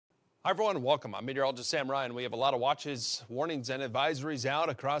Hi everyone, welcome. I'm meteorologist Sam Ryan. We have a lot of watches, warnings, and advisories out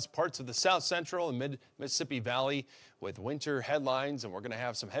across parts of the South Central and Mid-Mississippi Valley with winter headlines, and we're going to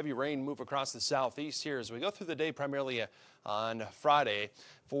have some heavy rain move across the southeast here as we go through the day, primarily on Friday.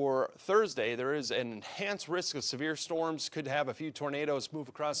 For Thursday, there is an enhanced risk of severe storms. Could have a few tornadoes move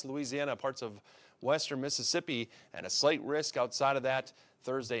across Louisiana, parts of western Mississippi, and a slight risk outside of that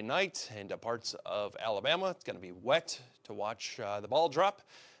Thursday night into parts of Alabama. It's going to be wet to watch the ball drop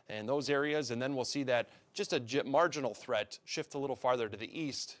in those areas, and then we'll see that just a marginal threat shift a little farther to the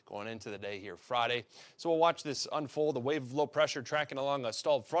east going into the day here Friday. So we'll watch this unfold. The wave of low pressure tracking along a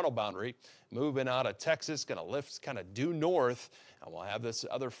stalled frontal boundary, moving out of Texas, going to lift kind of due north, and we'll have this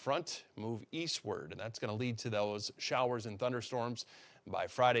other front move eastward, and that's going to lead to those showers and thunderstorms by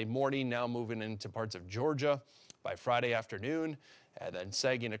Friday morning, now moving into parts of Georgia by Friday afternoon, and then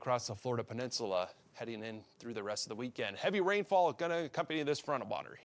sagging across the Florida Peninsula heading in through the rest of the weekend. Heavy rainfall going to accompany this frontal boundary.